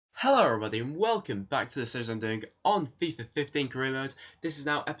Hello everybody and welcome back to the series I'm doing on FIFA 15 career mode. This is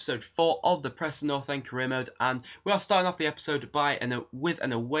now episode 4 of the Preston North End career mode, and we are starting off the episode with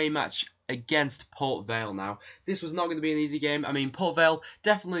an away match against Port Vale. Now, this was not going to be an easy game. I mean, Port Vale,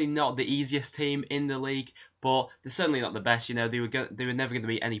 definitely not the easiest team in the league, but they're certainly not the best. You know, they were never going to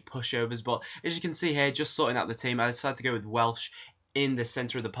be any pushovers, but as you can see here, just sorting out the team, I decided to go with Welsh in the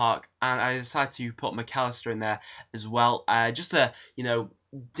centre of the park, and I decided to put McAllister in there as well, just to,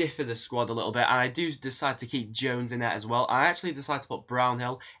 differ the squad a little bit, and I do decide to keep Jones in there as well. I actually decided to put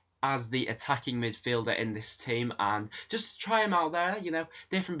Brownhill as the attacking midfielder in this team, and just try him out there,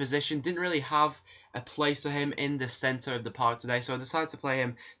 different position. Didn't really have a place for him in the centre of the park today, so I decided to play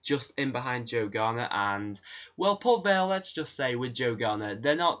him just in behind Joe Garner. And, well, Port Vale, let's just say with Joe Garner,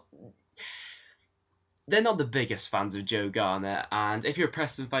 they're not the biggest fans of Joe Garner, and if you're a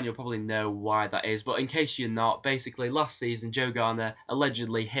Preston fan, you'll probably know why that is. But in case you're not, basically last season Joe Garner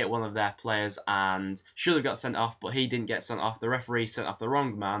allegedly hit one of their players and should have got sent off, but he didn't get sent off. The referee sent off the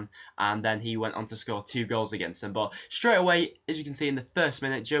wrong man, and then he went on to score 2 goals against them. But straight away, as you can see in the first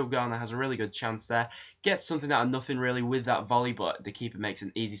minute, Joe Garner has a really good chance there. Gets something out of nothing really with that volley, but the keeper makes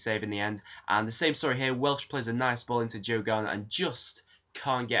an easy save in the end. And the same story here, Welsh plays a nice ball into Joe Garner and just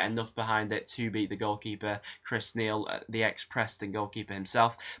can't get enough behind it to beat the goalkeeper, Chris Neal, the ex-Preston goalkeeper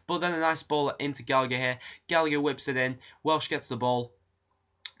himself. But then a nice ball into Gallagher here. Gallagher whips it in. Welsh gets the ball,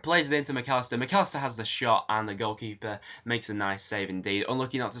 plays it into McAllister. McAllister has the shot, and the goalkeeper makes a nice save indeed.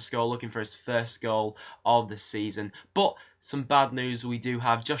 Unlucky not to score, looking for his first goal of the season. But some bad news we do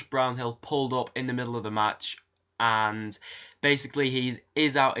have. Josh Brownhill pulled up in the middle of the match, and basically he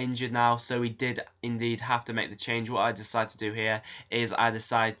is out injured now, so he did indeed have to make the change. What I decide to do here is I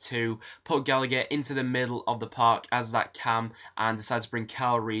decide to put Gallagher into the middle of the park as that cam, and decide to bring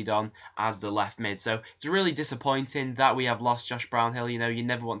Cal Reid on as the left mid. So it's really disappointing that we have lost Josh Brownhill. You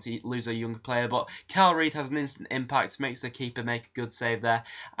never want to lose a young player, but Cal Reid has an instant impact, makes the keeper make a good save there,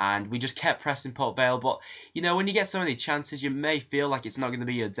 and we just kept pressing Port Vale. But when you get so many chances, you may feel like it's not going to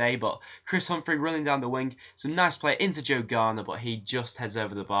be your day. But Chris Humphrey running down the wing, some nice play into Joe Garner, but he just heads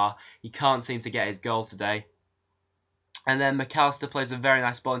over the bar. He can't seem to get his goal today. And then McAllister plays a very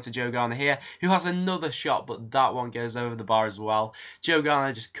nice ball into Joe Garner here, who has another shot, but that one goes over the bar as well. Joe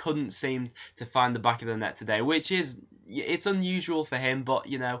Garner just couldn't seem to find the back of the net today, which is, it's unusual for him, but,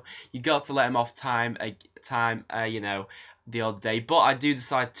 you got to let him off the odd day. But I do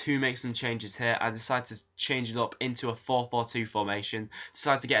decide to make some changes here. I decide to change it up into a 4-4-2 formation.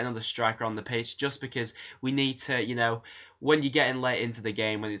 Decide to get another striker on the pitch, just because we need to, when you're getting late into the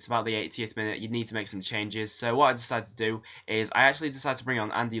game, when it's about the 80th minute, you need to make some changes. So what I decided to do is I actually decided to bring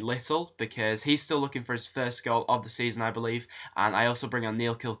on Andy Little, because he's still looking for his first goal of the season, I believe. And I also bring on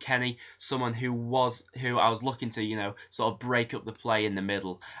Neil Kilkenny, someone who I was looking to, sort of break up the play in the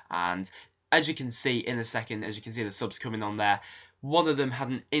middle. And as you can see in a second, as you can see the subs coming on there, one of them had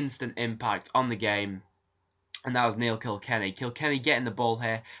an instant impact on the game, and that was Neil Kilkenny. Kilkenny getting the ball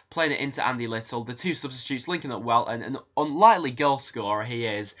here, playing it into Andy Little. The two substitutes linking up well, and an unlikely goal scorer he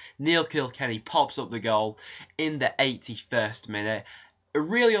is. Neil Kilkenny pops up the goal in the 81st minute. A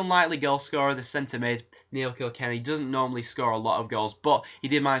really unlikely goal scorer, the centre mid, Neil Kilkenny, doesn't normally score a lot of goals, but he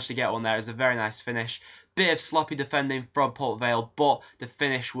did manage to get one there. It was a very nice finish. Bit of sloppy defending from Port Vale, but the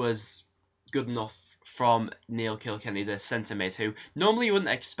finish was good enough from Neil Kilkenny, the centre mid, who normally you wouldn't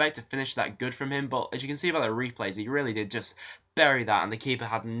expect to finish that good from him, but as you can see by the replays, he really did just bury that, and the keeper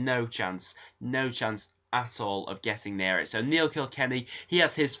had no chance at all of getting near it. So Neil Kilkenny, he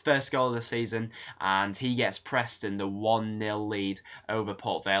has his first goal of the season, and he gets Preston the 1-0 lead over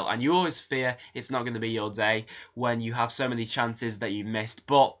Port Vale. And you always fear it's not going to be your day when you have so many chances that you've missed,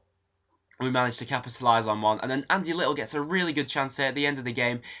 but we managed to capitalise on one. And then Andy Little gets a really good chance here at the end of the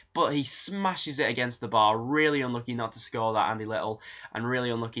game, but he smashes it against the bar. Really unlucky not to score that, Andy Little, and really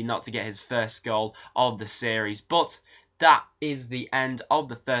unlucky not to get his first goal of the series. But that is the end of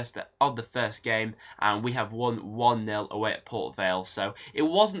the first game, and we have won 1-0 away at Port Vale. So it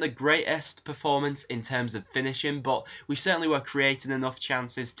wasn't the greatest performance in terms of finishing, but we certainly were creating enough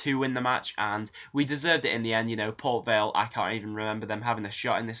chances to win the match, and we deserved it in the end. Port Vale, I can't even remember them having a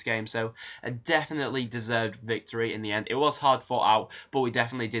shot in this game, so a definitely deserved victory in the end. It was hard fought out, but we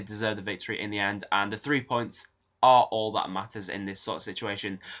definitely did deserve the victory in the end, and the 3 points are all that matters in this sort of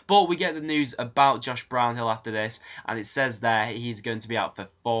situation. But we get the news about Josh Brownhill after this, and it says there he's going to be out for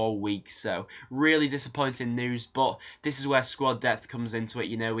 4 weeks. So really disappointing news, but this is where squad depth comes into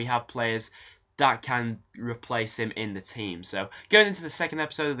it. We have players that can replace him in the team. So going into the second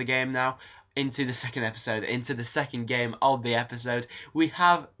episode of the game now, into the second game of the episode, we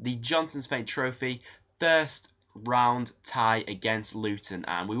have the Johnson's Paint Trophy, first round tie against Luton,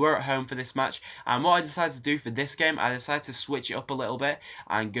 and we were at home for this match. And what I decided to do for this game, I decided to switch it up a little bit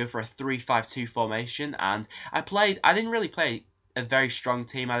and go for a 3-5-2 formation. And I didn't really play a very strong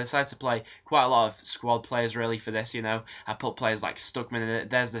team. I decided to play quite a lot of squad players really for this, you know. I put players like Stuckman in it.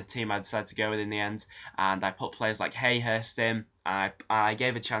 There's the team I decided to go with in the end. And I put players like Hayhurst in. And I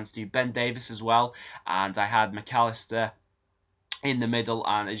gave a chance to Ben Davis as well. And I had McAllister in the middle,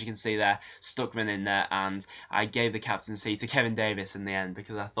 and as you can see there, Stuckman in there, and I gave the captaincy to Kevin Davis in the end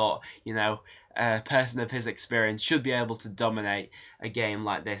because I thought, you know, a person of his experience should be able to dominate a game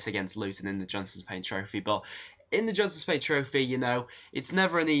like this against Luton in the Johnstone's Paint Trophy. But in the Johnstone's Paint Trophy, you know, it's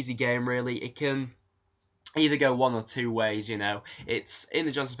never an easy game really. It can either go one or two ways, you know. It's in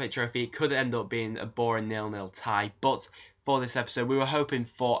the Johnstone's Paint Trophy, it could end up being a boring 0-0 tie, but for this episode, we were hoping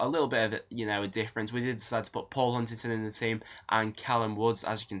for a little bit of, you know, a difference. We did decide to put Paul Huntington in the team and Callum Woods,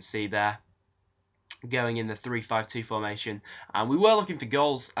 as you can see there, going in the 3-5-2 formation. And we were looking for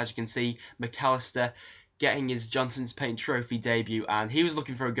goals, as you can see, McAllister getting his Johnstone's Paint Trophy debut, and he was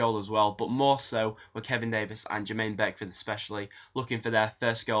looking for a goal as well, but more so were Kevin Davis and Jermaine Beckford especially looking for their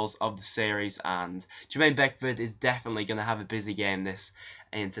first goals of the series. And Jermaine Beckford is definitely going to have a busy game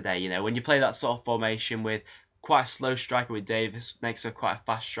today. You know, when you play that sort of formation with quite a slow striker with Davis next to quite a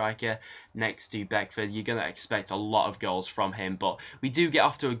fast striker next to Beckford, you're going to expect a lot of goals from him. But we do get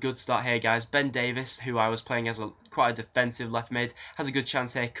off to a good start here, guys. Ben Davis, who I was playing as quite a defensive left mid, has a good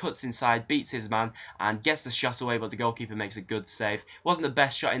chance here, cuts inside, beats his man and gets the shot away, but the goalkeeper makes a good save. Wasn't the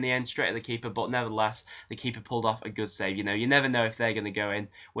best shot in the end, straight at the keeper, but nevertheless the keeper pulled off a good save. You know, you never know if they're going to go in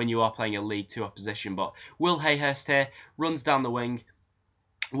when you are playing a League 2 opposition. But Will Hayhurst here runs down the wing,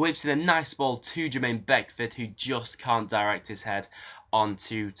 whips in a nice ball to Jermaine Beckford, who just can't direct his head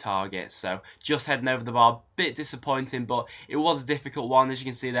onto target. So just heading over the bar, bit disappointing, but it was a difficult one. As you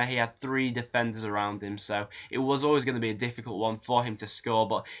can see there, he had 3 defenders around him, so it was always going to be a difficult one for him to score.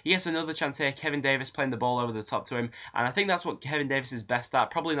 But he gets another chance here, Kevin Davis playing the ball over the top to him, and I think that's what Kevin Davis is best at,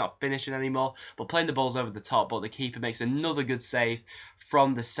 probably not finishing anymore, but playing the balls over the top. But the keeper makes another good save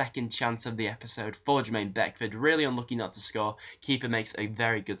from the second chance of the episode for Jermaine Beckford. Really unlucky not to score. Keeper makes a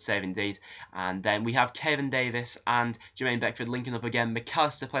very good save indeed. And then we have Kevin Davis and Jermaine Beckford linking up again.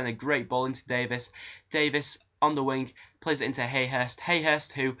 McAllister playing a great ball into Davis. Davis on the wing plays it into Hayhurst.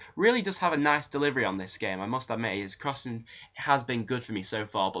 Hayhurst, who really does have a nice delivery on this game, I must admit. His crossing has been good for me so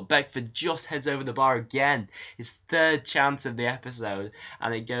far, but Beckford just heads over the bar again. His 3rd chance of the episode,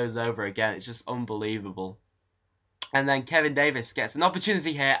 and it goes over again. It's just unbelievable. And then Kevin Davis gets an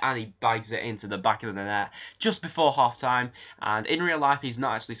opportunity here, and he bags it into the back of the net just before half-time. And in real life, he's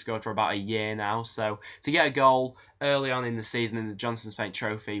not actually scored for about a year now. So to get a goal early on in the season in the Johnstone's Paint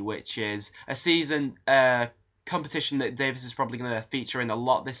Trophy, which is a season competition that Davis is probably going to feature in a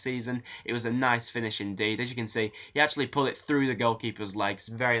lot this season, it was a nice finish indeed. As you can see, he actually put it through the goalkeeper's legs.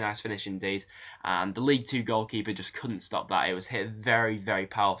 Very nice finish indeed. And the League 2 goalkeeper just couldn't stop that. It was hit very, very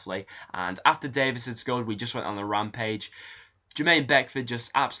powerfully. And after Davis had scored, we just went on a rampage. Jermaine Beckford just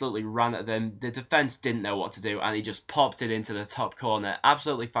absolutely ran at them. The defence didn't know what to do, and he just popped it into the top corner.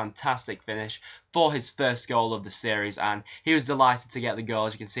 Absolutely fantastic finish for his first goal of the series, and he was delighted to get the goal.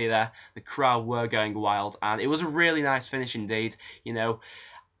 As you can see there, the crowd were going wild, and it was a really nice finish indeed. You know,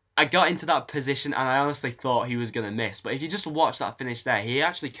 I got into that position, and I honestly thought he was going to miss. But if you just watch that finish there, he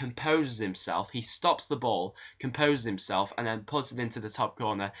actually composes himself. He stops the ball, composes himself, and then puts it into the top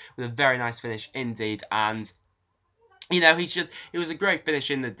corner with a very nice finish indeed. And you know, it was a great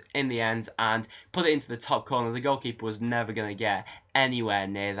finish in the end, and put it into the top corner. The goalkeeper was never going to get anywhere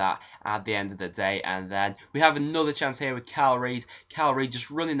near that at the end of the day. And then we have another chance here with Cal Reid. Cal Reid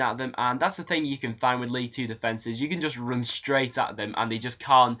just running at them, and that's the thing you can find with League 2 defences. You can just run straight at them, and they just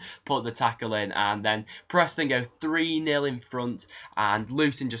can't put the tackle in. And then Preston go 3-0 in front, and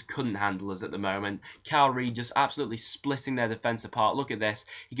Luton just couldn't handle us at the moment. Cal Reid just absolutely splitting their defence apart. Look at this.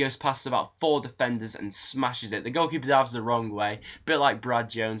 He goes past about 4 defenders and smashes it. The goalkeeper dives the wrong way, a bit like Brad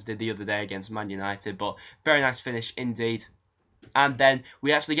Jones did the other day against Man United, but very nice finish indeed. And then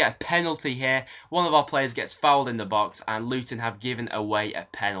we actually get a penalty here. One of our players gets fouled in the box, and Luton have given away a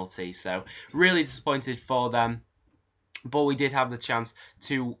penalty. So really disappointed for them. But we did have the chance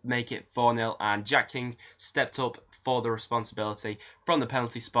to make it 4-0, and Jack King stepped up for the responsibility from the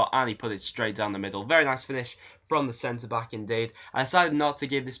penalty spot, and he put it straight down the middle. Very nice finish from the centre-back indeed. I decided not to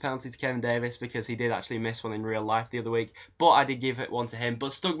give this penalty to Kevin Davis because he did actually miss one in real life the other week, but I did give it one to him. But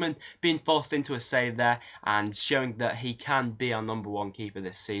Stugman being forced into a save there and showing that he can be our #1 keeper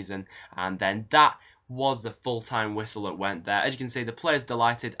this season. And then that was the full-time whistle that went there. As you can see, the player's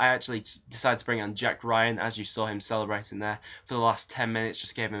delighted. I actually decided to bring on Jack Ryan, as you saw him celebrating there for the last 10 minutes.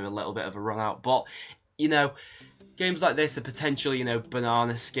 Just gave him a little bit of a run out. But you know, games like this are potentially, you know,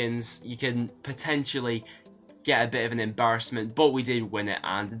 banana skins. You can potentially get a bit of an embarrassment, but we did win it,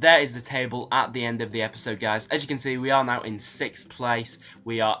 and there is the table at the end of the episode, guys. As you can see, we are now in 6th place.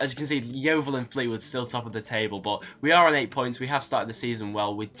 We are, as you can see, Yeovil and Fleetwood still top of the table, but we are on 8 points. We have started the season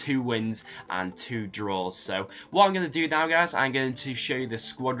well with 2 wins and 2 draws. So what I'm going to do now, guys, I'm going to show you the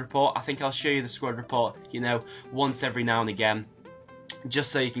squad report. I think I'll show you the squad report, you know, once every now and again,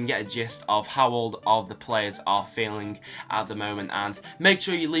 just so you can get a gist of how old all the players are feeling at the moment. And make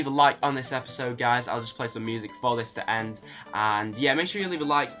sure you leave a like on this episode, guys. I'll just play some music for this to end. And yeah, make sure you leave a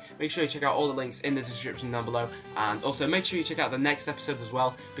like, make sure you check out all the links in the description down below, and also make sure you check out the next episode as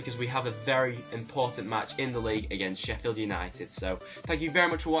well, because we have a very important match in the league against Sheffield United. So thank you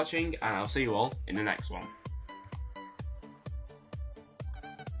very much for watching, and I'll see you all in the next one.